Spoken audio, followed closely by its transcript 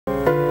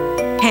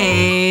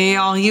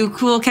all you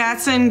cool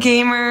cats and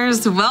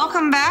gamers.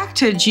 Welcome back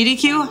to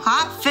GDQ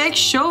Hotfix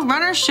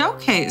Showrunner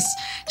Showcase.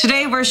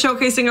 Today we're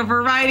showcasing a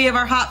variety of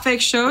our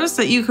Hotfix shows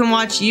that you can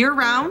watch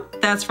year-round.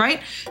 That's right,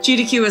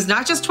 GDQ is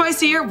not just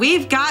twice a year.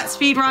 We've got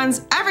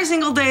speedruns every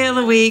single day of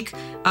the week,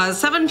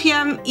 7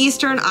 p.m.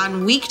 Eastern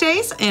on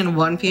weekdays and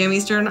 1 p.m.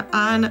 Eastern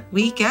on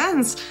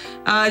weekends.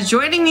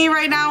 Joining me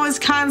right now is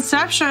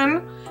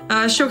Conception,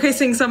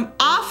 showcasing some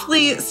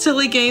awfully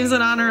silly games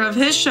in honor of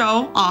his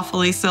show,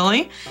 Awfully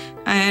Silly.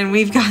 And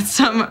we've got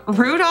some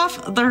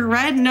Rudolph the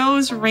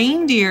Red-Nosed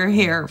Reindeer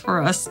here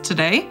for us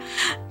today.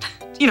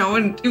 You know,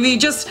 and we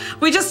just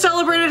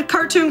celebrated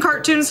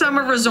Cartoon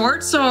Summer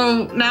Resort,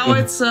 so now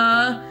it's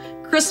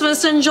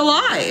Christmas in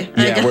July.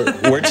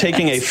 Yeah, we're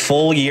taking a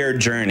full year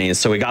journey.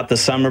 So we got the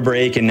summer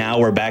break and now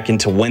we're back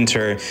into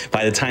winter.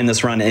 By the time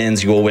this run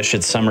ends, you will wish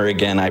it summer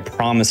again, I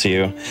promise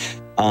you.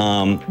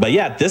 But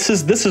yeah, this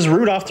is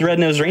Rudolph the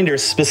Red-Nosed Reindeer.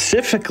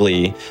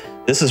 Specifically,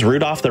 this is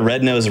Rudolph the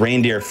Red-Nosed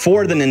Reindeer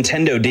for the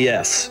Nintendo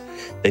DS.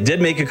 They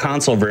did make a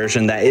console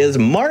version that is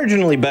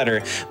marginally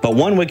better, but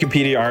one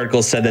Wikipedia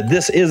article said that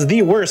this is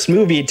the worst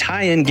movie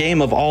tie-in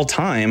game of all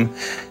time.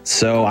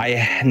 So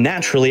I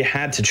naturally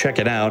had to check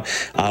it out.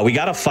 We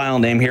got a file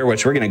name here,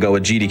 which we're gonna go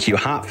with GDQ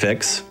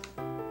Hotfix,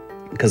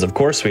 because of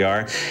course we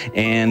are.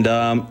 And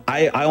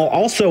I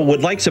also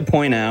would like to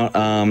point out,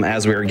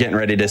 as we were getting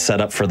ready to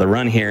set up for the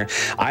run here,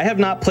 I have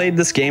not played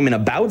this game in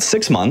about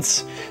 6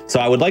 months. So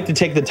I would like to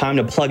take the time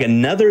to plug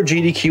another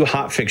GDQ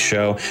Hotfix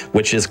show,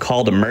 which is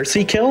called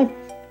Mercy Kill,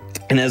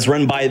 and is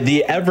run by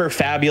the ever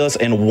fabulous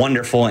and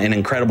wonderful and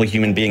incredible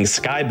human being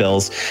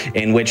Skybills,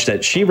 in which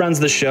that she runs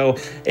the show,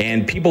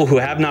 and people who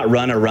have not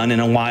run a run in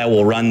a while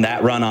will run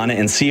that run on it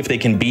and see if they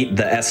can beat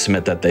the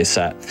estimate that they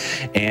set.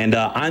 And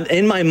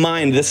in my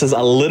mind, this is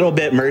a little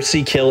bit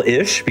Mercy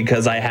Kill-ish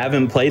because I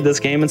haven't played this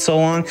game in so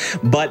long,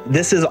 but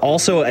this is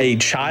also a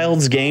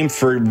child's game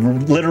for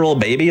literal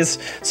babies,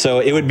 so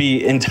it would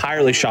be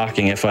entirely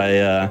shocking if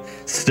I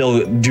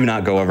still do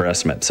not go over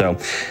estimate. So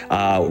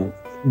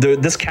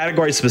this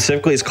category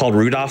specifically is called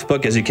Rudolph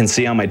book. As you can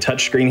see on my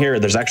touch screen here,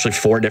 there's actually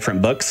 4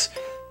 different books.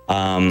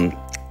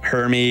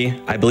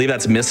 Hermie, I believe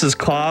that's Mrs.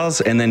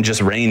 Claus, and then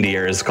just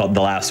Reindeer is called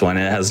the last one.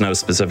 It has no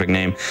specific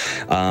name.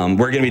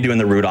 We're gonna be doing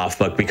the Rudolph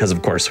book because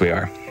of course we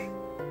are.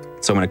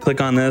 So I'm gonna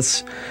click on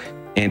this,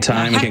 and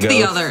time can go.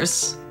 The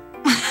others.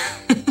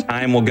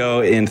 Time will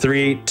go in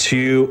 3,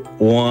 2,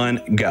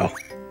 1, go.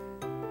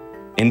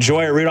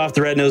 Enjoy a Rudolph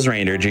the Red-Nosed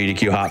Reindeer.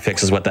 GDQ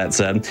Hotfix is what that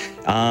said.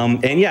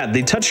 And yeah,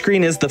 the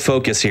touchscreen is the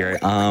focus here.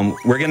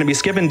 We're going to be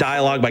skipping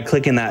dialogue by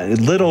clicking that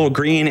little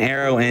green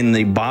arrow in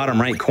the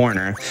bottom right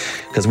corner,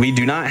 because we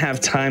do not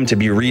have time to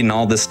be reading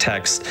all this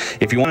text.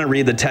 If you want to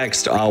read the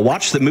text,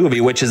 watch the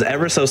movie, which is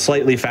ever so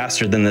slightly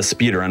faster than this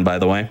speedrun, by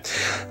the way.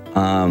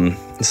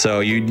 So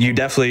you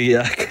definitely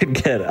could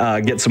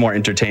get some more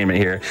entertainment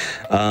here.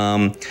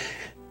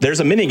 There's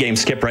a mini game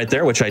skip right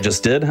there, which I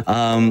just did.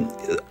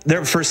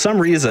 There for some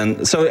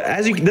reason. So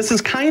this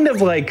is kind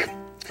of like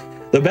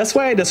the best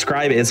way I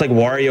describe it. It's like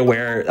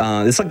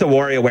WarioWare. It's like the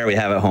WarioWare we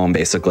have at home,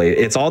 basically.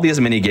 It's all these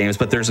mini games,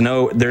 but there's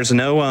no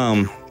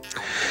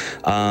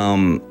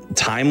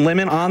time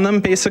limit on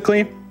them,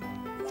 basically.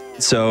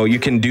 So you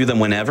can do them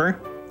whenever.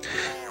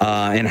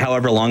 And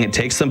however long it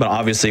takes them, but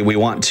obviously we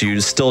want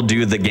to still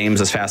do the games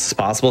as fast as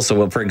possible.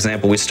 So for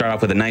example, we start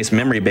off with a nice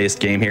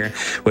memory-based game here,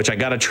 which I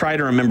gotta try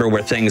to remember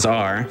where things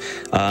are.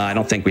 I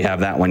don't think we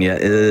have that one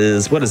yet.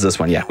 What is this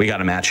one? Yeah, we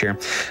got a match here.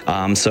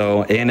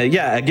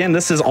 Yeah, again,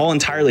 this is all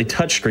entirely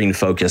touchscreen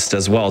focused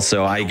as well.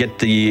 So I get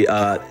the,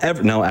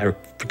 no, I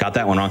got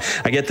that one wrong.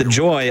 I get the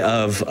joy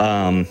of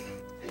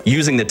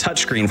using the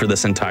touchscreen for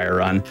this entire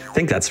run. I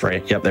think that's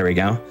right. Yep, there we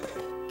go.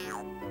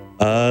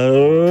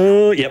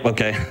 Yep,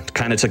 okay.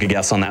 Kind of took a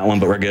guess on that one,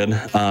 but we're good.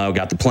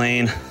 Got the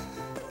plane.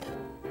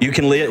 You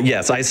can,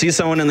 yes, I see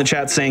someone in the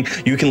chat saying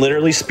you can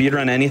literally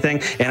speedrun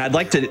anything, and I'd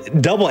like to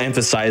double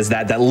emphasize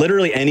that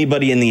literally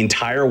anybody in the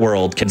entire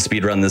world can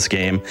speedrun this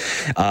game,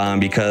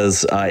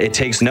 because it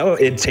takes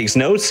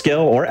no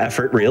skill or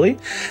effort really,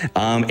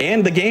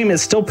 and the game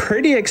is still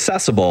pretty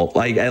accessible.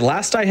 Like at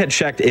last I had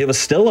checked, it was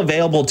still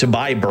available to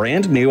buy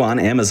brand new on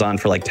Amazon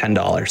for like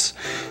 $10.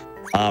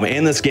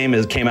 And this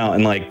game came out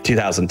in like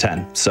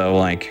 2010. So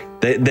like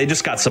they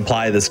just got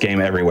supply of this game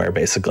everywhere,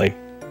 basically.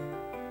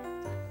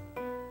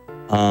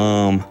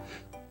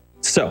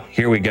 So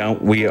here we go.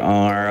 We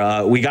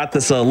got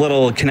this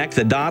little connect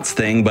the dots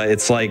thing, but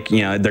it's like,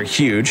 you know, they're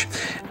huge.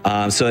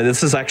 So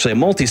this is actually a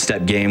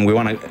multi-step game. We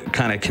want to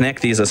kind of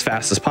connect these as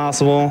fast as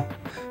possible.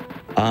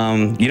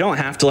 You don't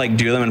have to like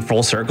do them in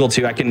full circle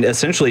too. I can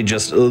essentially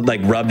just like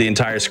rub the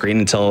entire screen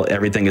until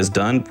everything is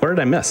done. What did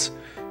I miss?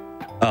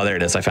 Oh, there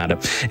it is. I found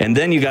it. And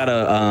then you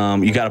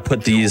gotta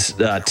put these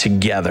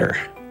together,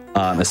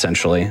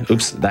 essentially.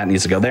 Oops, that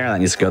needs to go there. That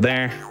needs to go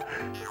there.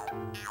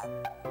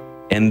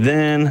 And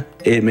then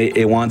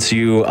it wants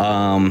you.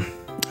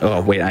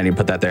 Oh wait, I need to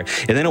put that there.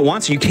 And then it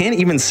wants you can't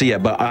even see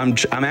it, but I'm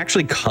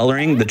actually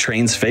coloring the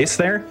train's face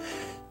there.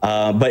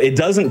 but it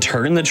doesn't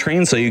turn the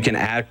train so you can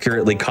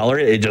accurately color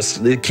it.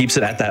 It keeps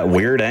it at that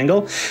weird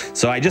angle.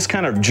 So I just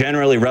kind of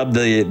generally rub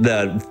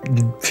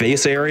the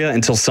face area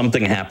until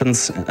something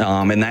happens,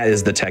 and that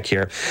is the tech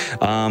here.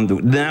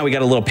 Now we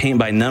got a little paint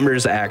by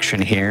numbers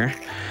action here,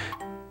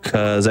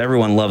 because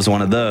everyone loves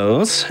one of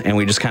those, and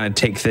we just kind of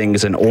take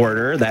things in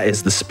order. That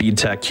is the speed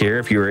tech here,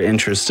 if you were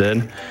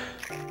interested.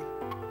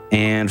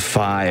 And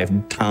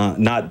 5,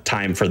 not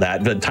time for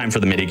that, but time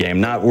for the mini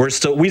game. We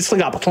still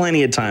got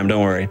plenty of time,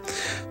 don't worry.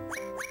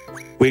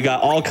 We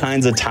got all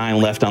kinds of time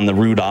left on the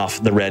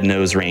Rudolph the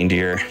Red-Nosed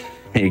Reindeer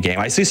mini game.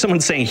 I see someone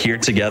saying "here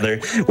together,"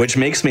 which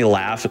makes me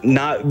laugh.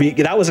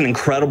 That was an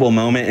incredible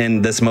moment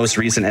in this most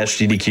recent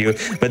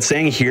SGDQ, but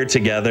saying "here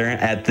together"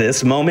 at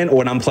this moment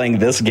when I'm playing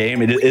this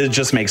game, it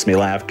just makes me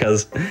laugh,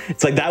 because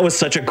it's like that was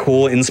such a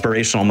cool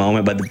inspirational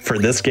moment, but for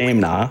this game,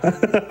 nah.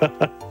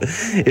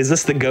 Is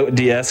this the Goat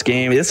DS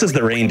game? This is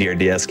the Reindeer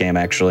DS game,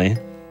 actually.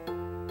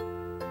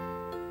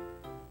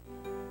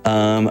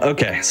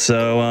 Okay,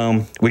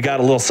 so we got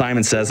a little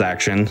Simon Says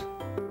action,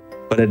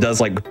 but it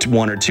does like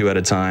 1 or 2 at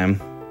a time.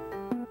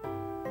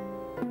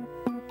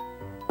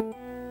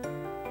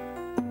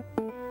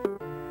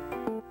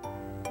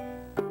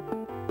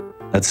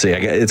 Let's see,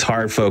 it's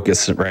hard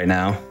focus right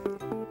now.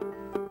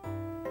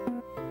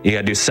 You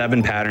gotta do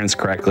 7 patterns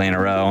correctly in a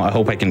row. I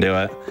hope I can do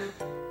it.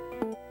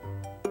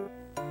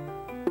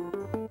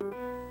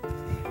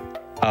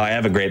 Oh, I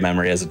have a great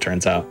memory, as it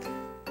turns out.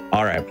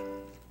 All right,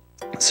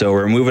 so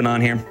we're moving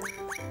on here.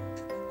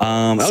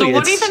 So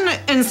what even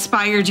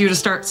inspired you to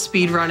start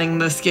speedrunning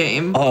this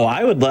game? Oh,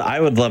 I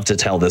would love to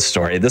tell this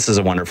story. This is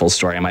a wonderful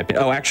story.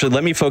 Oh, actually,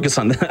 let me focus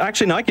on.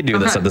 Actually, no, I could do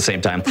this at the same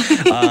time.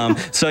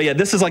 So yeah,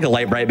 this is like a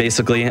light bright,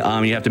 basically.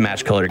 You have to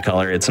match color to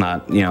color. It's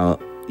not, you know,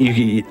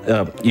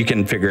 you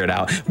can figure it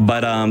out.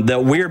 But the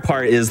weird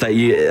part is that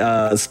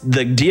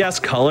the DS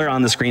color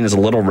on the screen is a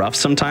little rough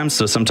sometimes,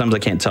 so sometimes I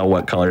can't tell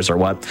what colors are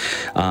what.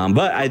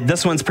 But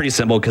this one's pretty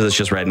simple because it's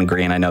just red and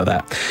green. I know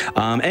that.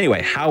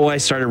 Anyway, how I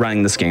started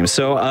running this game.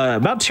 So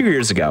about 2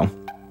 years ago,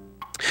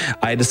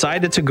 I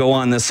decided to go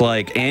on this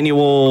like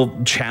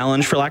annual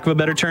challenge, for lack of a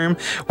better term,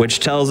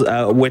 which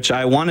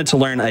I wanted to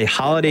learn a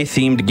holiday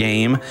themed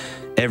game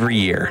every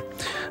year.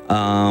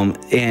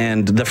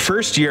 And the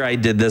first year I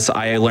did this,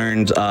 I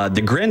learned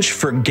the Grinch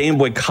for Game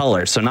Boy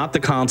Color. So not the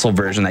console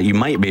version that you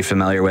might be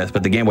familiar with,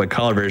 but the Game Boy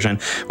Color version,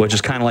 which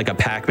is kind of like a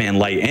Pac-Man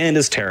light and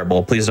is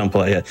terrible. Please don't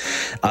play it.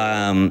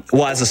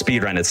 Well, as a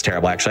speedrun, it's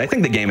terrible, actually. I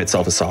think the game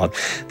itself is solid.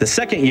 The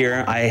second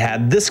year, I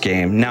had this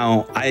game.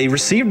 Now, I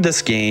received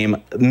this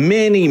game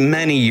many,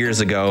 many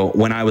years ago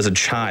when I was a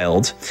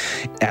child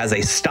as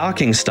a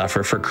stocking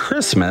stuffer for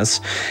Christmas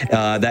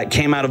that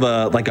came out of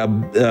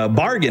a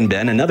bargain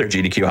bin, another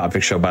GDQ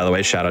Hotfix show, by the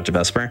way, shout out to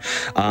Vesper,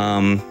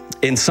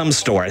 in some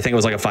store. I think it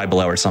was like a Five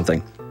Below or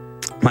something.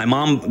 My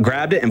mom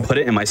grabbed it and put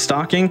it in my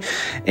stocking,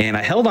 and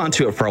I held on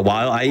to it for a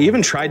while. I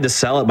even tried to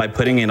sell it by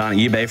putting it on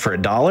eBay for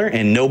 $1,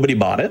 and nobody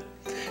bought it.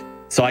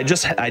 So I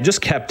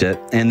just kept it,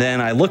 and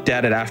then I looked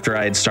at it after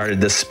I had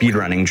started this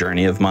speedrunning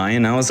journey of mine,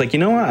 and I was like, you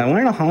know what? I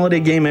learn a holiday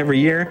game every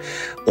year.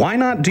 Why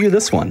not do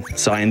this one?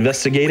 So I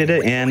investigated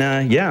it,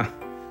 and yeah,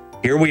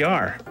 here we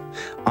are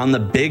on the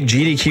big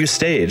GDQ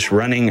stage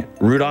running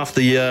Rudolph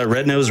the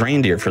Red-Nosed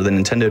Reindeer for the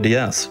Nintendo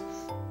DS.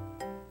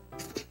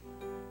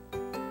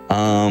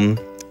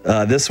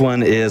 This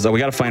one is, we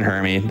gotta find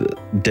Hermie.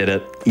 Did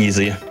it,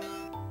 easy.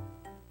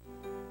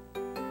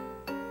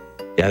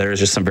 Yeah, there's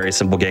just some very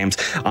simple games.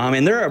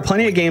 And there are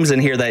plenty of games in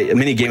here,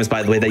 mini games,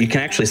 by the way, that you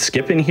can actually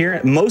skip in here.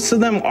 Most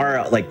of them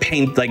are like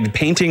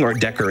painting or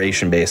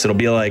decoration based. It'll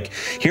be like,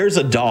 here's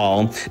a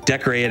doll,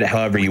 decorate it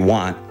however you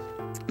want.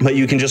 But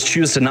you can just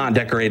choose to not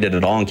decorate it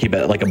at all and keep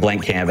it like a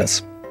blank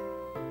canvas,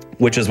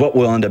 which is what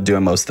we'll end up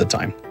doing most of the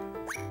time.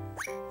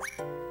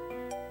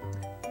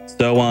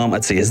 So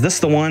let's see, is this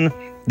the one?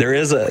 There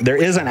is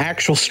an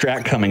actual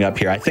strat coming up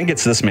here. I think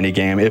it's this mini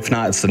game. If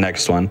not, it's the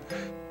next one.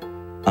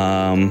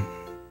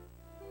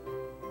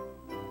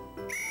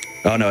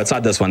 Oh no, it's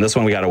not this one. This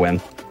one we got to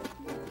win.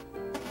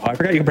 Oh, I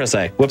forgot you can press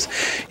A. Whoops.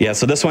 Yeah,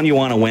 so this one you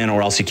want to win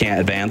or else you can't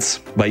advance.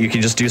 But you can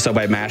just do so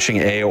by mashing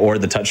A or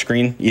the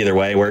touchscreen. Either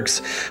way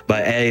works.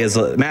 But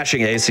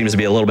mashing A seems to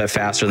be a little bit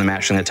faster than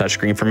mashing the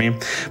touchscreen for me.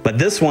 But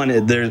this one,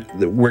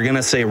 we're going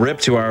to say rip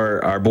to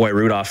our boy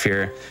Rudolph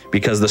here,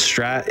 because the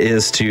strat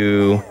is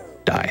to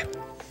die.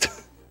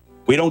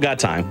 We don't got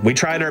time. We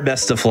tried our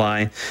best to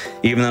fly,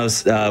 even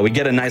though we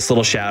get a nice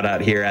little shout out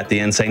here at the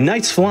end saying,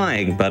 nice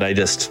flying. But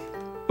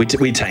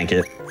we tank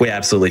it. We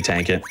absolutely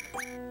tank it.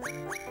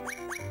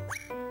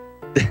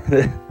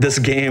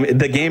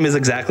 The game is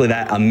exactly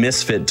that, a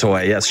misfit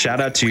toy. Yes,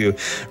 shout out to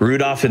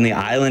Rudolph and the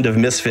Island of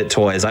Misfit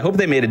Toys. I hope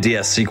they made a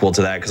DS sequel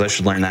to that, because I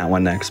should learn that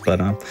one next. But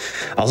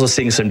also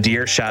seeing some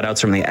deer shout outs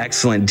from the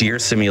excellent Deer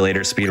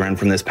Simulator speedrun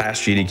from this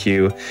past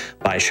GDQ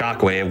by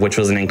Shockwave, which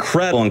was an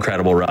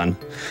incredible run.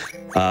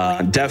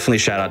 Definitely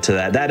shout out to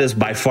that. That is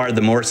by far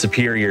the more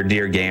superior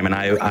deer game, and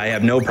I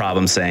have no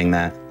problem saying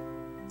that.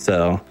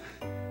 So,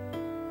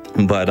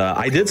 but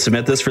I did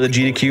submit this for the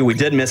GDQ. We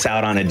did miss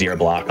out on a deer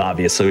block,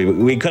 obviously.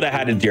 We could have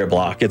had a deer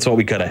block. It's what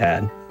we could have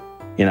had.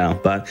 you know,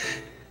 but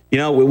you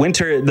know,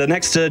 winter, the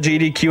next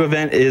GDQ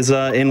event is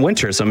in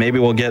winter, so maybe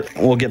we'll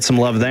get some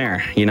love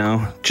there, you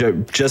know,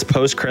 just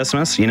post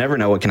Christmas. You never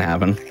know what can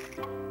happen.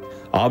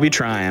 I'll be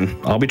trying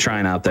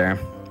out there.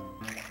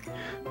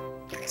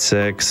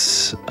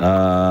 6.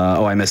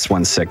 Oh, I missed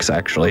 1 6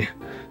 actually.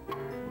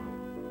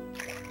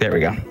 There we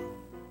go.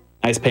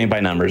 Nice paint by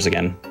numbers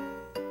again.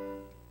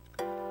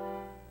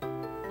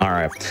 All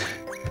right.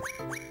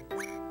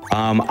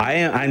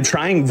 I'm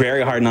trying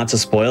very hard not to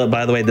spoil it.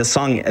 By the way, this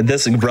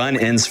run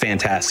ends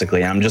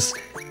fantastically.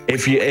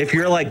 If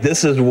you're like,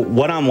 this is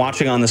what I'm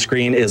watching on the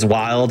screen is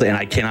wild and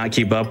I cannot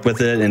keep up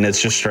with it and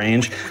it's just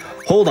strange,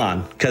 hold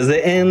on, because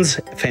it ends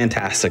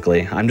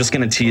fantastically. I'm just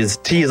gonna tease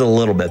a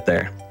little bit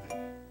there.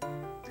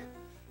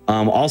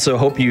 Also,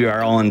 hope you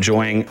are all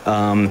enjoying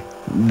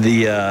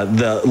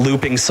the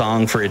looping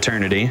song for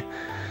eternity,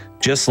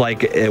 just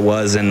like it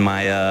was in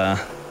my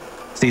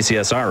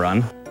CCSR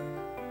run.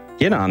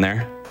 Get on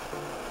there.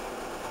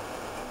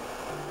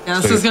 Yeah,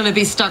 this is going to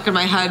be stuck in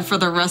my head for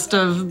the rest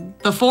of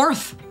the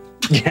 4th.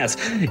 Yes.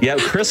 Yeah,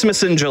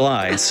 Christmas in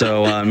July.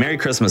 So Merry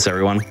Christmas,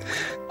 everyone.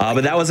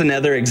 But that was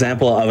another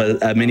example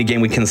of a mini game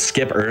we can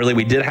skip early.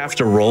 We did have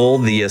to roll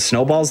the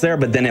snowballs there,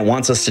 but then it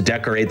wants us to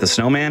decorate the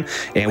snowman,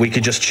 and we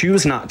could just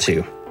choose not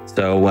to.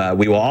 So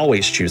we will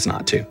always choose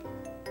not to.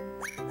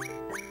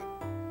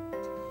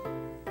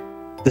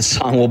 This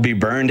song will be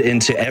burned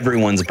into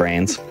everyone's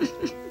brains.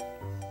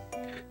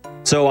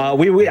 So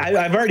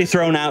I've already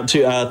thrown out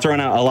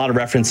a lot of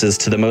references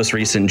to the most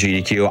recent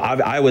GDQ.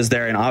 I was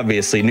there, and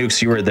obviously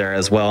Nukes, you were there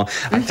as well.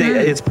 I think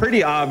it's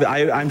pretty obvious.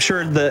 I'm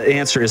sure the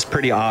answer is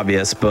pretty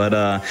obvious, but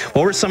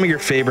what were some of your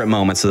favorite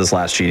moments of this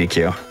last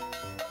GDQ?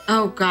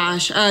 Oh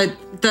gosh,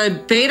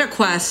 the beta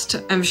quest.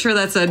 I'm sure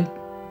that's a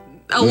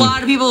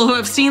lot of people who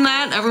have seen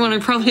that. Everyone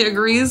probably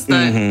agrees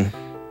that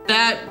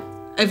that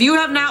if you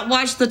have not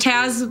watched the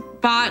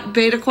TazBot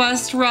beta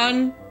quest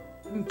run,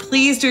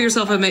 please do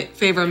yourself a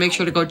favor and make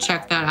sure to go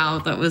check that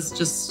out. That was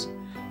just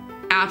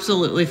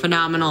absolutely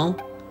phenomenal.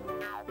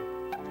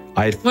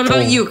 What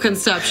about you,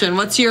 Conception?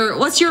 What's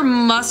your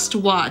must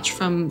watch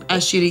from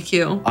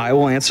SGDQ? I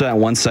will answer that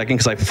in 1 second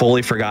because I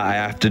fully forgot I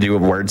have to do a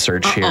word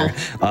search here.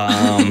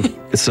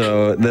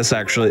 So this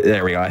actually,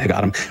 there we go, I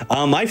got him.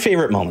 My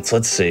favorite moments,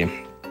 let's see.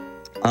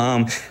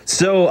 A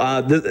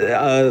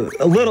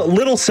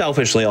little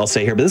selfishly, I'll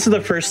say here, but this is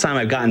the first time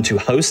I've gotten to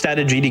host at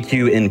a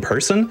GDQ in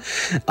person.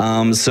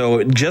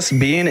 So just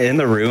being in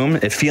the room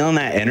and feeling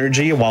that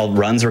energy while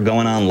runs were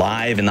going on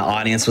live and the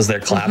audience was there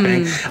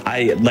clapping,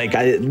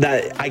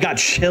 I got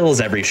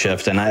chills every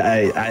shift, and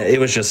it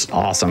was just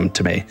awesome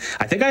to me.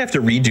 I think I have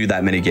to redo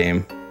that mini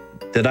game.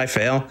 Did I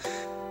fail?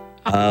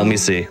 Let me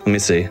see.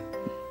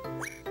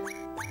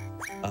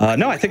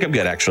 No, I think I'm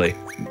good actually.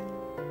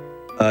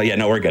 Yeah,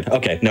 no, we're good.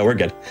 Okay, no, we're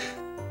good.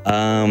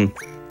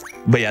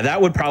 But yeah, that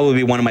would probably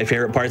be one of my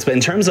favorite parts. But in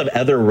terms of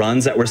other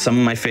runs that were some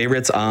of my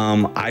favorites,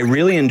 I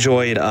really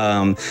enjoyed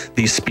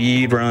the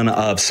speed run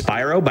of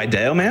Spyro by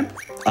Deo Man.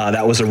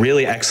 That was a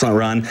really excellent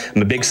run.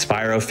 I'm a big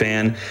Spyro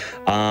fan.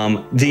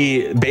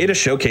 The beta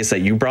showcase that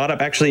you brought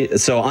up, actually,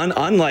 so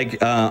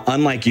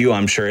unlike you,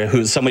 I'm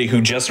sure, somebody who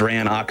just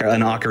ran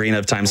an Ocarina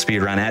of Time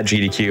speed run at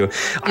GDQ,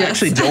 yes. I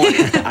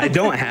actually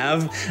don't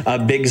have a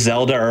big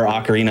Zelda or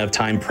Ocarina of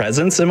Time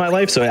presence in my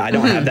life, so I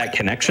don't have that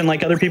connection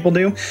like other people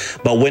do.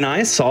 But when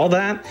I saw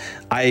that,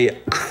 I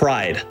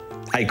cried.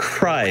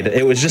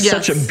 It was just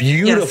such a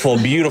beautiful,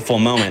 beautiful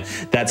moment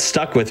that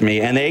stuck with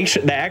me. And they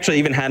actually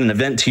even had an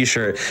event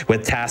T-shirt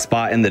with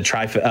TazBot and the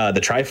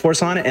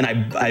Triforce on it, and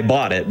I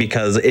bought it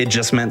because it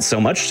just meant so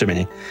much to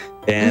me.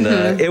 And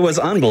it was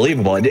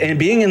unbelievable. And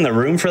being in the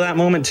room for that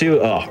moment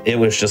too, it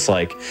was just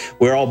like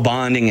we're all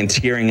bonding and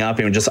tearing up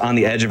and just on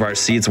the edge of our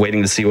seats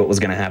waiting to see what was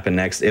going to happen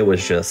next. It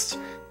was just,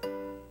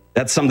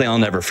 that's something I'll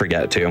never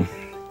forget too.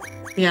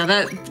 Yeah,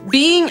 that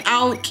being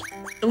out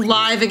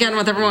live again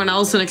with everyone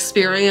else and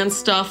experience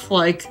stuff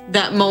like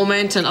that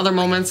moment and other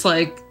moments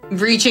like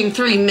reaching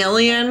 3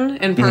 million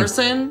in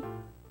person,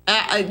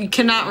 you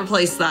cannot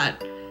replace that.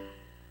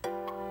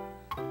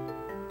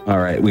 All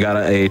right, we got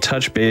a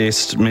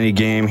touch-based mini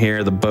game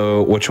here. The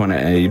boat, which one?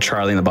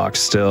 Charlie in the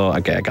box still.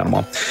 Okay, I got them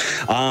all.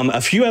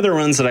 A few other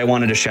runs that I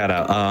wanted to shout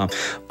out.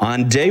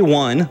 On day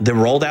 1, the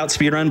rolled out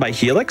speedrun by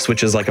Helix,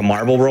 which is like a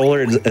marble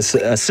roller,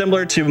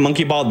 similar to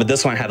Monkey Ball, but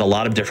this one had a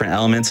lot of different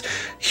elements.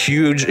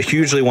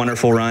 Hugely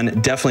wonderful run.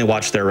 Definitely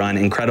watch their run.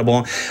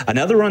 Incredible.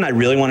 Another run I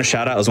really want to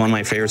shout out was one of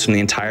my favorites from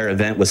the entire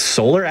event was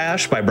Solar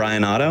Ash by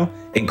Brian Otto.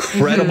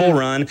 Incredible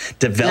run.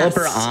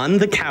 Developer on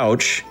the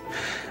couch.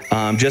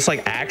 Just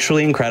like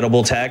actually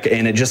incredible tech,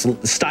 and it just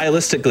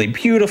stylistically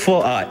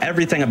beautiful.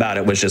 Everything about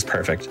it was just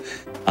perfect.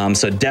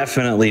 So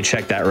definitely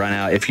check that run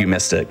out if you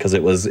missed it, because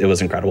it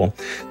was incredible.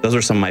 Those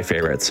are some of my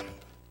favorites.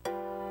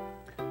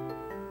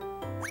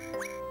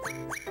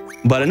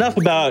 But enough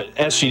about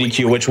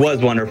SGDQ, which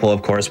was wonderful,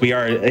 of course. We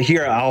are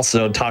here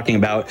also talking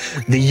about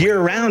the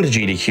year-round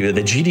GDQ,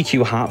 the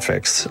GDQ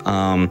Hotfix.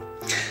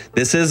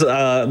 This is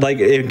like,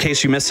 in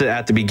case you missed it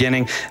at the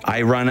beginning,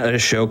 I run a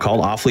show called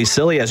Awfully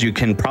Silly, as you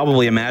can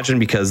probably imagine,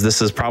 because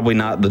this is probably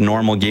not the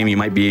normal game you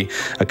might be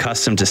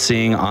accustomed to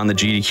seeing on the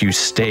GDQ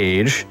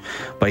stage.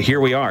 But here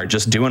we are,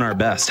 just doing our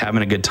best,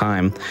 having a good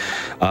time.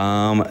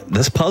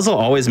 This puzzle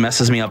always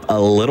messes me up a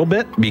little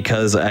bit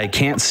because I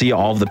can't see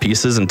all of the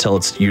pieces until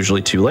it's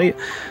usually too late.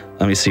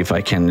 Let me see if I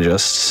can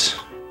just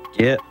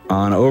get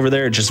on over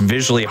there. It's just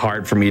visually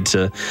hard for me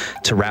to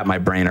wrap my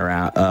brain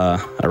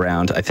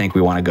around. I think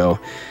we want to go.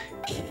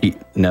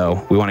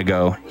 No, we want to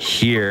go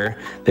here.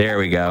 There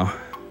we go.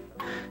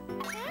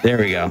 There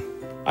we go.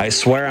 I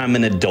swear I'm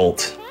an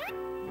adult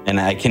and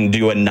I can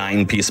do a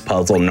 9-piece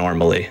puzzle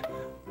normally,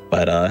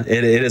 but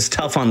it is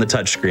tough on the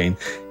touchscreen.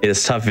 It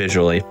is tough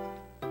visually.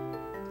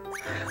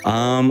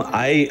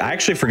 I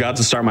actually forgot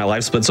to start my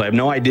life split, so I have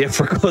no idea if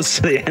we're close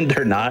to the end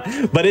or not,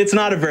 but it's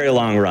not a very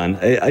long run.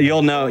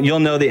 You'll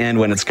know the end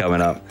when it's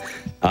coming up.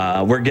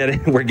 We're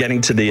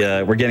getting to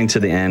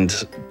the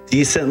end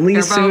decently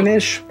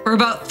soonish. We're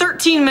about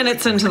 13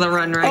 minutes into the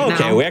run right now.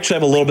 Okay, we actually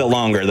have a little bit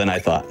longer than I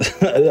thought.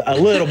 A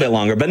little bit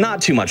longer, but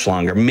not too much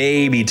longer.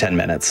 Maybe 10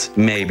 minutes,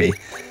 maybe.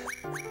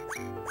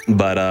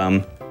 But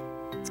oh,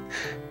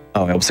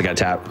 I also got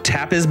to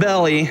tap his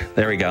belly.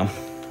 There we go.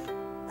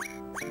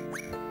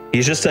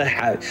 He's just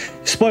a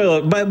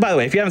spoiler. By the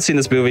way, if you haven't seen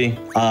this movie,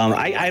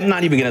 I'm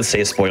not even gonna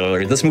say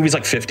spoiler. This movie's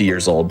like 50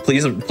 years old.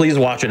 Please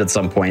watch it at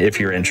some point if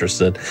you're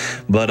interested.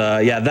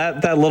 But yeah,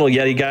 that little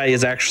Yeti guy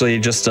is actually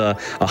just a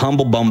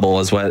humble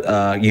bumble, is what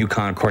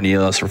Yukon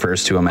Cornelius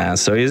refers to him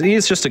as. So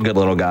he's just a good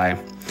little guy.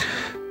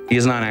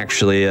 He's not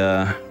actually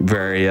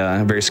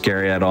very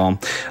scary at all.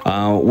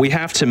 We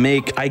have to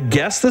make, I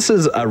guess this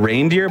is a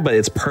reindeer, but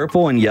it's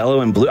purple and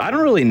yellow and blue. I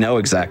don't really know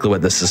exactly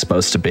what this is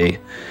supposed to be.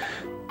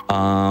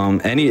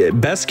 Any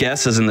best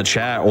guesses in the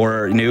chat,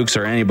 or Nukes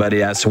or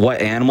anybody, as to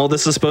what animal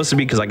this is supposed to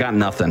be? Because I got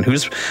nothing.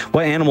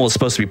 What animal is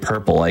supposed to be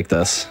purple like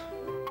this?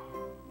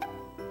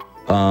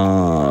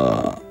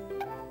 I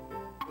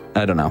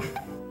don't know.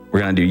 We're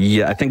gonna do,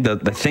 yeah, I think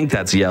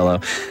that's yellow.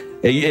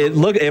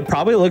 It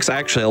probably looks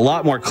actually a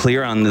lot more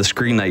clear on the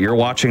screen that you're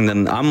watching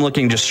than I'm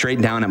looking just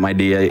straight down at my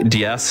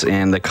DS,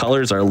 and the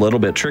colors are a little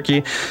bit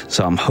tricky,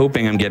 so I'm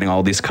hoping I'm getting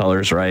all these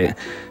colors right.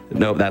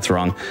 Nope, that's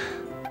wrong.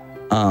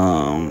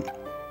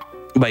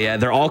 But yeah,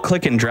 they're all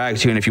click and drag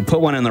too, and if you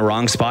put one in the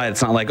wrong spot,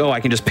 it's not like, oh, I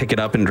can just pick it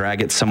up and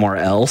drag it somewhere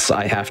else.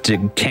 I have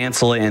to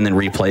cancel it and then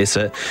replace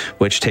it,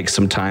 which takes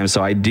some time.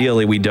 So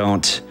ideally, we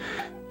don't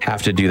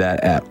have to do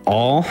that at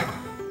all.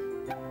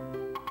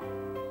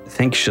 I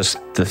think it's just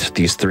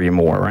these 3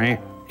 more,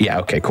 right? Yeah,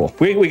 okay, cool.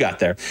 We got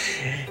there.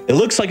 It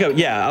looks like a,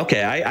 yeah,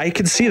 okay, I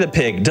can see the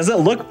pig. Does it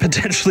look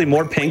potentially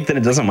more pink than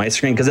it does on my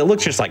screen? Because it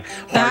looks just like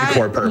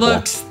hardcore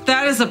purple.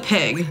 That is a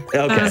pig.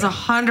 Okay. That is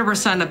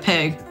 100% a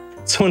pig.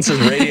 Someone says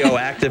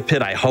radioactive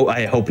pit. I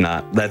hope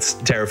not. That's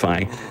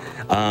terrifying.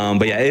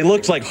 But yeah, it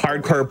looked like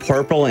hardcore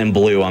purple and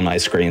blue on my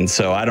screen.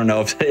 So I don't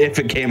know if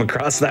it came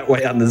across that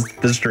way on this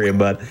stream,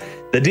 but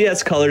the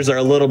DS colors are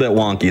a little bit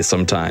wonky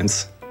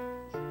sometimes.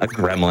 A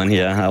gremlin,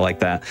 yeah, I like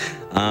that.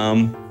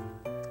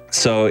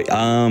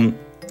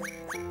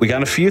 We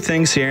got a few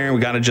things here. We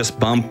got to just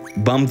bump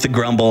the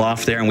grumble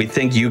off there, and we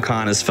think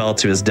Yukon has fell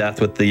to his death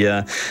with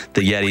the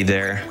Yeti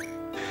there.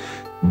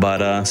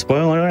 But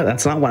spoiler alert,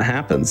 that's not what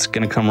happens.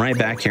 Gonna come right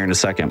back here in a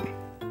second.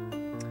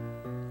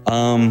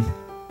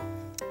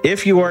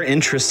 If you are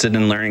interested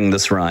in learning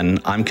this run,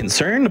 I'm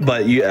concerned,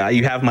 but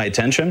you have my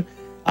attention.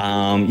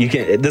 You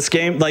can, this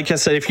game, like I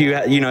said, if you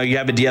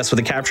have a DS with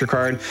a capture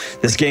card,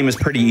 this game is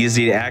pretty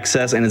easy to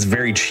access and it's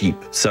very cheap.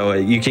 So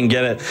you can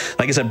get it,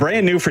 like I said,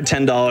 brand new for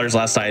 $10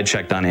 last I had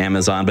checked on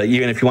Amazon. But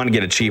even if you want to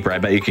get it cheaper, I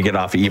bet you could get it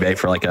off of eBay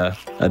for like a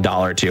 $1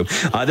 or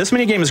 $2. This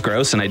mini game is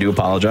gross, and I do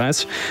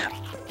apologize.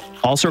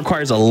 Also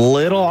requires a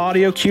little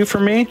audio cue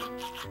from me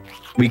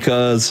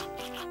because,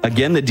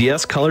 again, the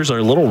DS colors are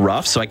a little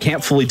rough, so I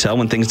can't fully tell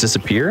when things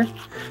disappear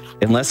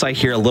unless I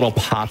hear a little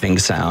popping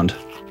sound.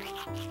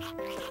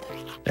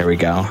 There we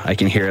go. I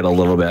can hear it a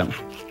little bit.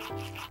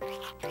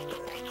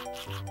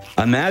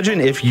 Imagine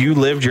if you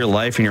lived your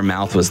life and your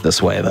mouth was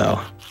this way,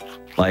 though.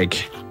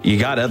 Like, you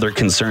got other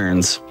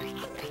concerns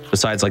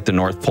besides like the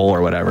North Pole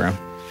or whatever.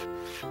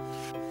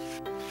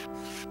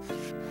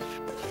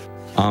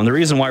 The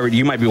reason why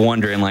you might be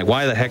wondering, like,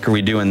 why the heck are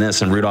we doing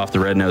this in Rudolph the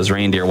Red-Nosed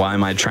Reindeer? Why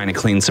am I trying to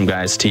clean some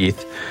guy's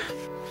teeth?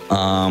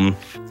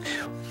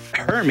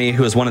 Hermie,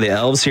 who is one of the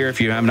elves here, if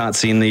you have not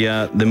seen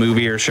the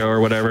movie or show or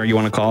whatever you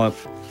want to call it,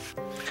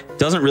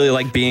 doesn't really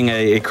like being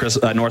a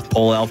North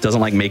Pole elf,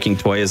 doesn't like making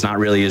toys, not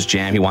really his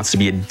jam. He wants to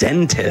be a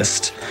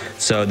dentist.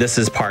 So this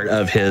is part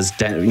of his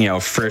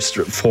first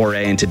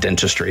foray into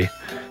dentistry.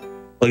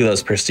 Look at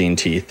those pristine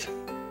teeth.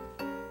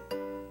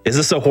 Is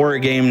this a horror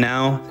game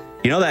now?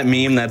 You know that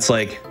meme that's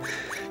like,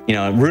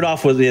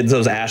 Rudolph was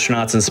those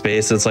astronauts in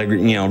space. It's like,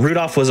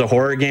 Rudolph was a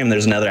horror game.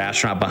 There's another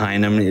astronaut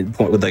behind him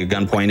with a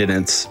gun pointed,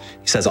 and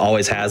he says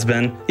always has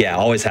been. Yeah,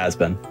 always has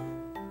been.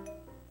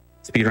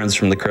 Speedruns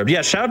from the Crypt.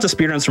 Yeah, shout out to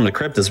Speedruns from the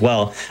Crypt as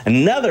well.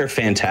 Another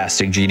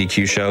fantastic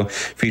GDQ show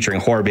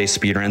featuring horror-based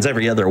speedruns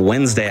every other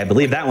Wednesday. I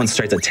believe that one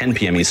starts at 10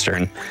 p.m.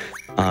 Eastern.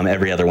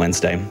 every other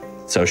Wednesday.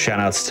 So shout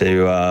outs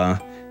to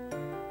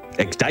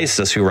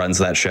Dices, who runs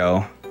that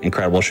show.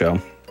 Incredible show.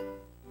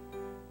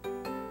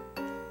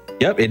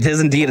 Yep, it is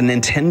indeed a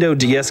Nintendo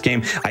DS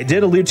game. I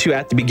did allude to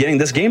at the beginning,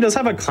 this game does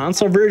have a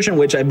console version,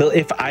 which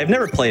I've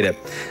never played it.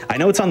 I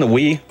know it's on the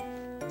Wii,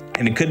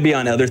 and it could be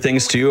on other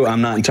things too.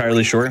 I'm not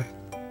entirely sure.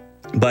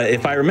 But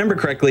if I remember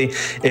correctly,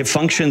 it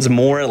functions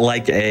more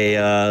like a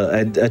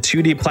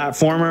 2D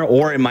platformer,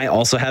 or it might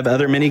also have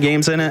other mini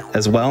games in it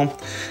as well.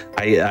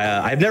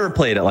 I've never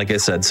played it, like I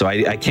said, so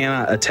I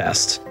cannot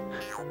attest.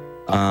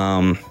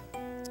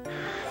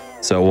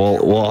 So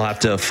we'll have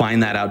to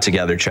find that out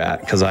together, chat,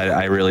 because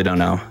I really don't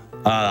know.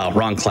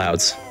 Wrong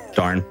clouds,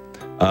 darn.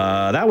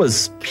 That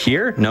was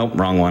here? Nope,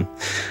 wrong one.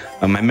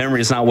 My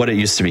memory is not what it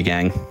used to be,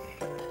 gang.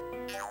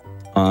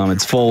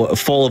 It's full of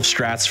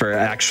strats for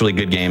actually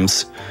good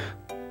games.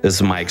 This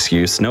is my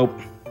excuse. Nope.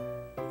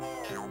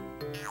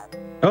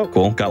 Oh,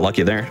 cool. Got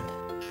lucky there.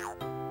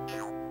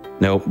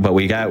 Nope. But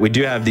we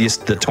do have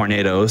the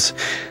tornadoes.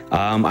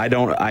 I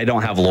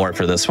don't have lore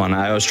for this one.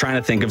 I was trying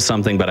to think of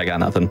something, but I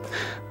got nothing.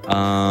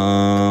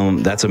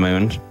 That's a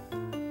moon.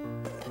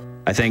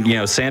 I think,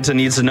 Santa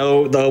needs to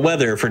know the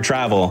weather for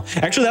travel.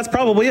 Actually, that's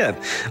probably it.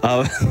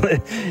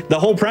 The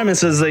whole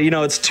premise is that,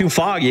 it's too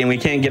foggy and we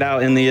can't get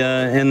out in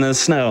the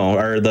snow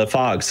or the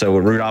fog. So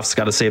Rudolph's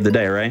got to save the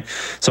day, right?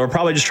 So we're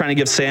probably just trying to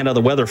give Santa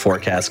the weather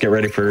forecast. Get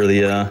ready for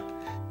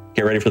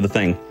the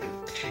thing.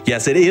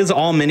 Yes, it is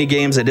all mini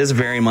games. It is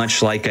very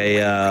much like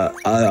a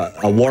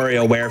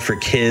WarioWare for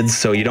kids.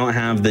 So you don't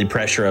have the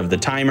pressure of the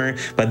timer,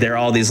 but they're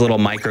all these little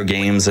micro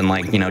games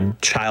and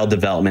child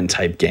development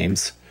type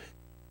games.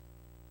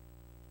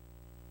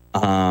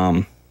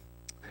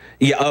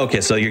 Yeah, okay,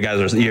 so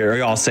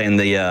you're all saying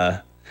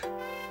the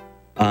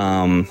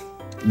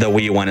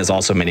Wii one is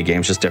also mini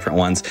games, just different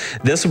ones.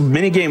 This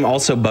mini game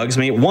also bugs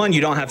me. One,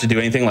 you don't have to do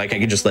anything. Like, I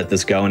could just let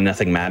this go and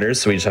nothing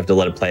matters, so we just have to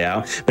let it play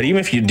out. But even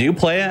if you do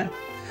play it,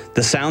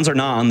 the sounds are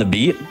not on the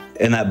beat,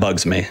 and that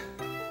bugs me.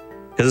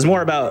 Because it's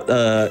more about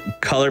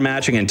color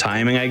matching and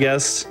timing, I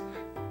guess.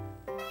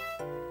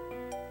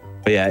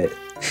 But yeah,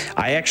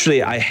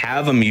 I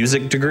have a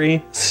music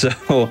degree,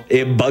 so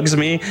it bugs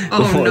me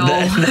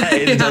that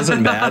it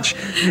doesn't match,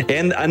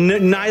 and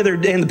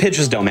the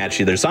pitches don't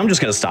match either. So I'm just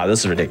gonna stop.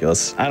 This is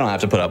ridiculous. I don't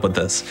have to put up with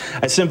this.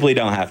 I simply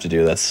don't have to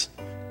do this.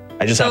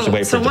 I just have to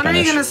wait for it to finish. So when are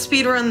you gonna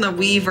speedrun the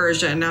Wii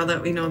version? Now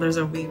that we know there's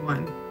a Wii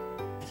one,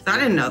 I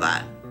didn't know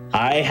that.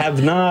 I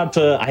have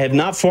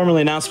not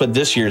formally announced what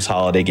this year's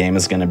holiday game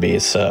is going to be,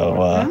 so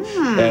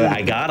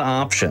I got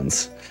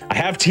options. I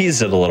have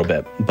teased it a little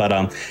bit, but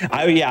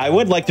I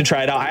would like to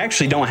try it out. I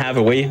actually don't have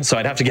a Wii, so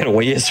I'd have to get a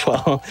Wii as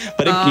well.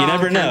 But you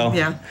never know.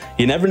 Yeah.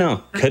 You never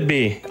know. Could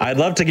be. I'd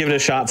love to give it a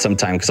shot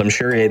sometime because I'm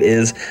sure it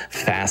is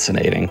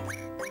fascinating.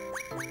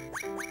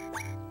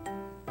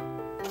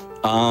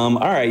 All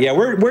right, yeah,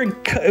 we're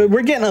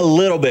getting a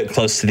little bit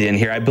close to the end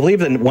here. I believe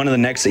that one of the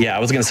next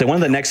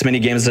mini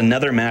games is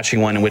another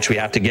matching one in which we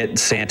have to get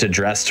Santa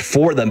dressed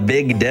for the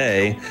big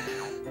day.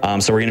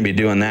 So we're gonna be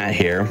doing that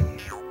here.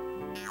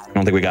 I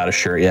don't think we got a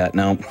shirt yet.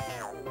 Nope.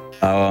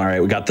 Oh, all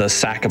right, we got the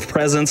sack of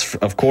presents,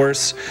 of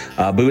course.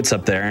 Boots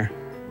up there.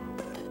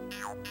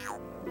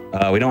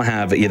 We don't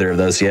have either of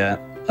those yet.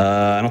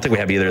 I don't think we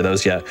have either of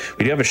those yet.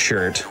 We do have a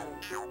shirt.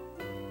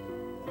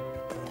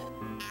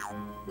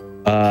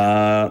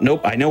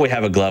 Nope, I know we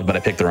have a glove, but I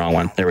picked the wrong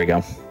one. There we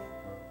go.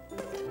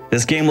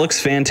 This game looks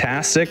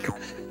fantastic.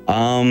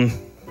 I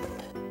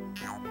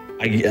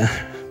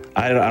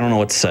don't know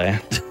what to say.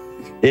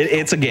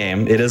 It's a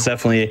game. It is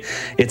definitely,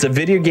 it's a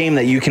video game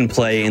that you can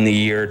play in the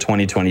year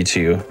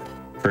 2022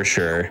 for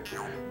sure.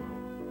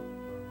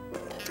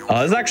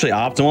 It's actually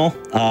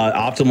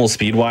optimal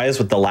speed wise,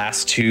 with the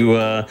last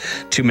two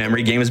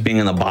memory games being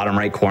in the bottom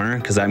right corner,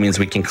 because that means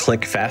we can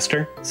click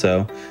faster.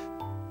 So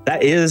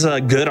that is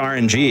a good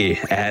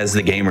RNG, as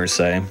the gamers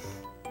say.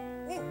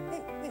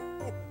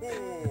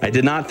 I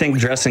did not think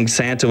dressing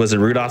Santa was in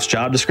Rudolph's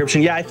job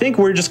description. Yeah, I think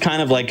we're just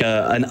kind of like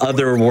an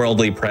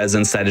otherworldly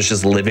presence that is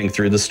just living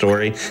through the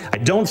story. I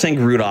don't think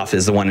Rudolph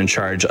is the one in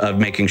charge of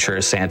making sure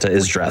Santa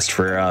is dressed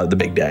for the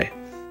big day.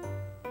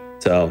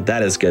 So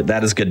that is good.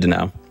 That is good to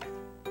know.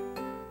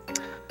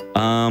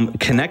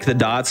 Connect the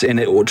dots,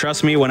 and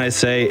trust me when I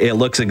say it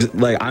looks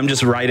like I'm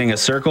just writing a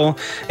circle,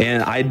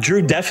 and I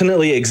drew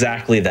definitely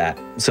exactly that,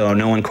 so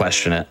no one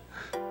question it.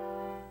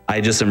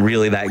 I just am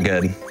really that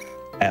good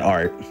at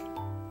art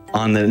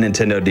on the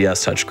Nintendo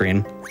DS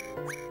touchscreen.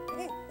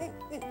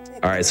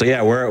 All right, so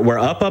yeah, we're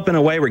up and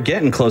away. We're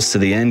getting close to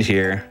the end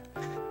here.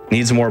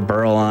 Needs more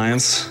burl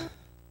lines.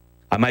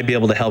 I might be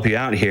able to help you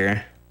out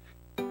here,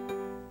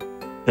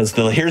 because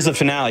here's the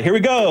finale. Here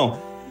we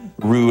go.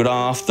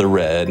 Rudolph the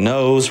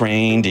Red-Nosed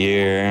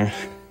Reindeer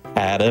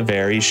had a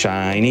very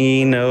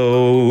shiny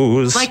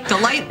nose. Like the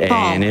light bulb.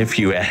 And if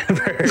you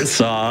ever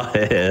saw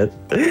it,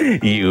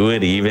 you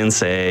would even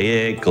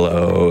say it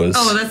glows.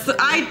 Oh, I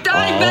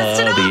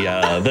messed it up. All the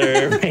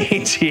other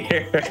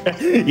reindeer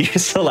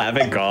used to laugh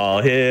and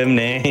call him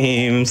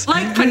names.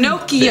 Like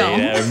Pinocchio. They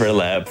never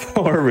let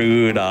poor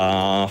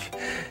Rudolph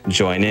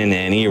join in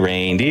any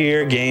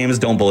reindeer games.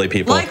 Don't bully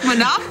people. Like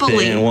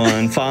Monopoly. Then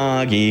one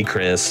foggy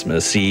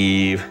Christmas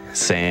Eve,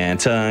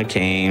 Santa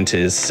came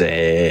to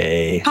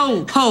say,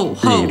 Ho, ho,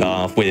 ho.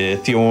 Rudolph,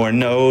 with your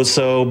nose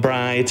so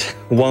bright,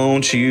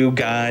 won't you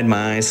guide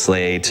my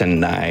sleigh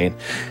tonight?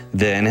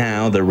 Then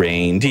how the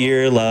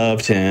reindeer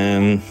loved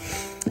him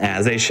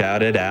as they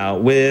shouted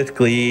out with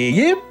glee,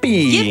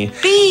 yippee!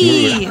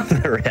 Yippee! Rudolph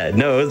the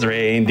Red-Nosed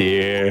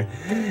Reindeer,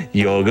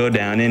 you'll go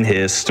down in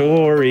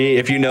history.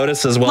 If you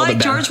notice as well, like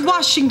George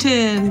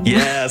Washington.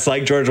 Yes,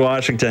 like George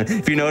Washington.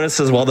 If you notice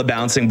as well, the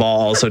bouncing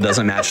ball also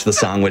doesn't match the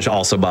song, which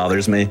also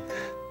bothers me.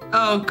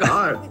 Oh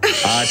God.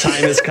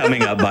 Time is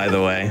coming up, by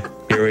the way.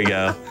 Here we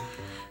go.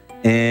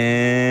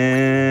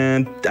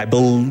 And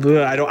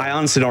I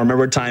honestly don't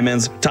remember what time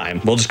ends.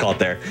 Time. We'll just call it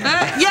there.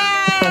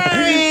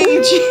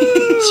 Yay!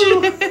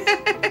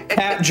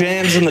 Cat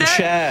jams in the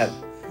chat.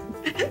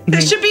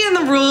 There should be in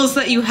the rules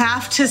that you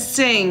have to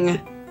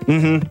sing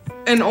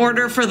in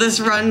order for this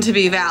run to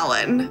be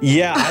valid.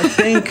 Yeah, I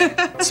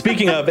think,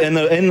 speaking of, in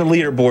the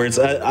leaderboards,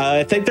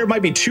 I think there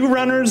might be 2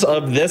 runners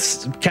of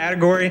this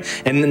category,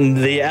 and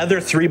the other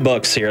 3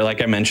 books here,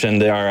 like I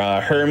mentioned,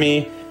 are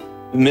Hermie,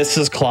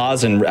 Mrs.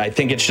 Claus, and I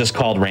think it's just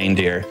called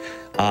Reindeer.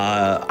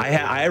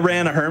 I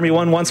ran a Hermie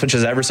one once, which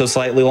is ever so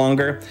slightly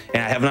longer,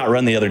 and I have not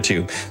run the other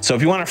 2. So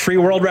if you want a free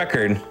world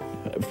record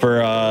for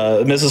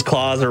Mrs.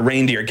 Claus or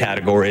Reindeer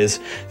categories,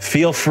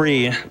 feel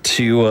free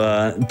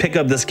to pick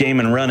up this game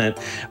and run it,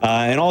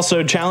 and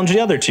also challenge the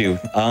other 2.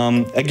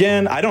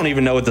 Again, I don't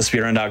even know what the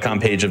speedrun.com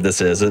page of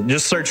this is.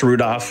 Just search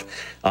Rudolph,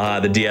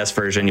 the DS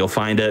version, you'll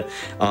find it.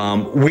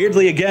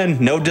 Weirdly, again,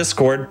 no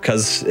Discord,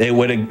 because it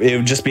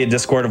would just be a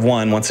Discord of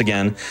 1 once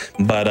again.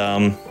 But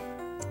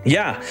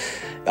yeah.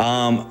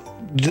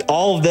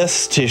 All of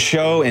this to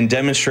show and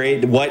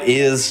demonstrate what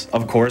is,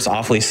 of course,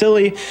 Awfully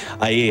Silly,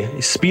 a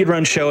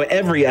speedrun show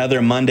every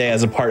other Monday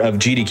as a part of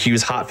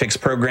GDQ's Hotfix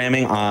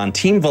programming on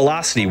Team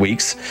Velocity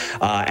Weeks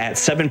at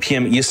 7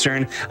 p.m.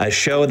 Eastern, a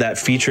show that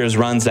features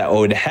runs that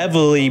would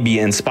heavily be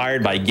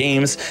inspired by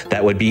games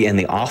that would be in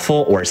the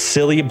awful or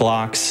silly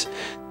blocks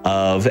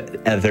of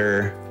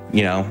other,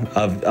 you know,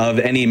 of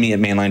any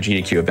mainline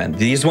GDQ event.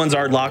 These ones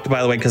are locked,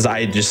 by the way, because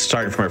I just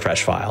started from a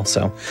fresh file,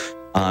 so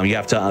you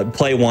have to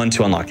play one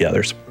to unlock the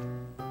others.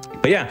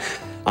 But yeah,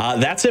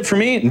 that's it for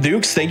me.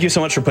 Dukes, thank you so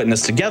much for putting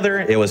this together.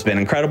 It has been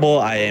incredible.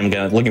 I am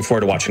looking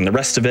forward to watching the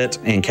rest of it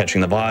and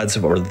catching the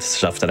VODs or the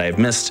stuff that I have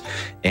missed.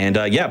 And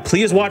yeah,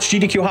 please watch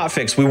GDQ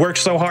Hotfix. We worked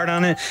so hard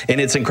on it, and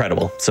it's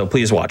incredible. So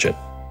please watch it.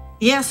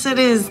 Yes, it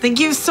is. Thank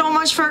you so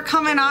much for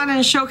coming on and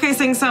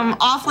showcasing some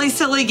awfully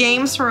silly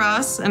games for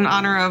us in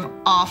honor of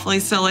Awfully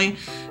Silly.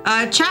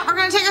 Chat, we're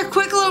going to take a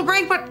quick little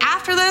break, but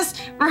after this,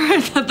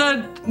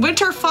 the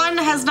winter fun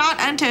has not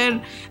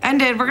ended.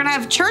 We're going to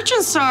have Church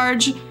and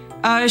Sarge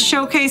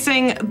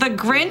showcasing The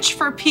Grinch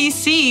for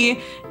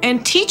PC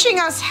and teaching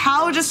us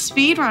how to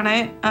speedrun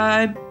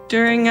it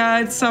during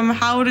some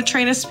How to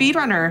Train a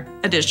Speedrunner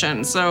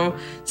edition. So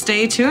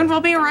stay tuned. We'll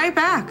be right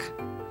back.